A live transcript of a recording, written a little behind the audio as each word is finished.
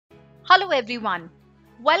Hello everyone.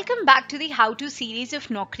 Welcome back to the How-To series of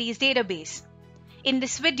Naukri's database. In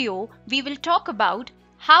this video, we will talk about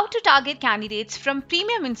how to target candidates from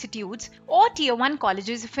premium institutes or Tier 1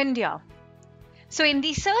 colleges of India. So in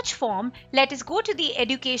the search form, let us go to the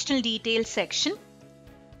educational details section.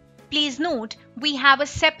 Please note, we have a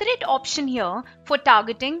separate option here for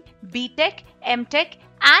targeting BTech, MTech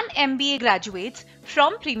and MBA graduates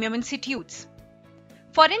from premium institutes.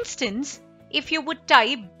 For instance, if you would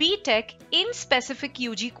type BTech in specific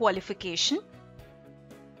UG qualification,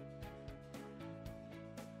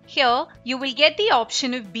 here you will get the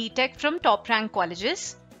option of BTech from top rank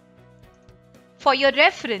colleges. For your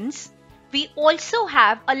reference, we also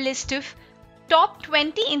have a list of top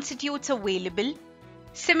 20 institutes available.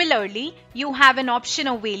 Similarly, you have an option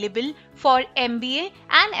available for MBA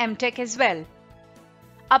and MTech as well.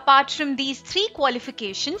 Apart from these three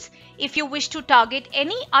qualifications, if you wish to target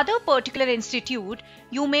any other particular institute,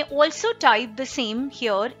 you may also type the same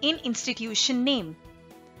here in institution name.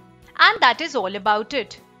 And that is all about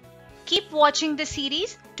it. Keep watching the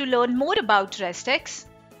series to learn more about RESTEX.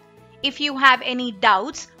 If you have any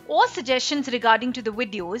doubts or suggestions regarding to the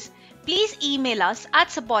videos, please email us at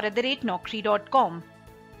support@naukri.com.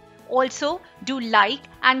 Also, do like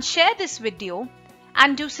and share this video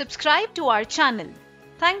and do subscribe to our channel.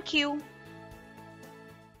 Thank you.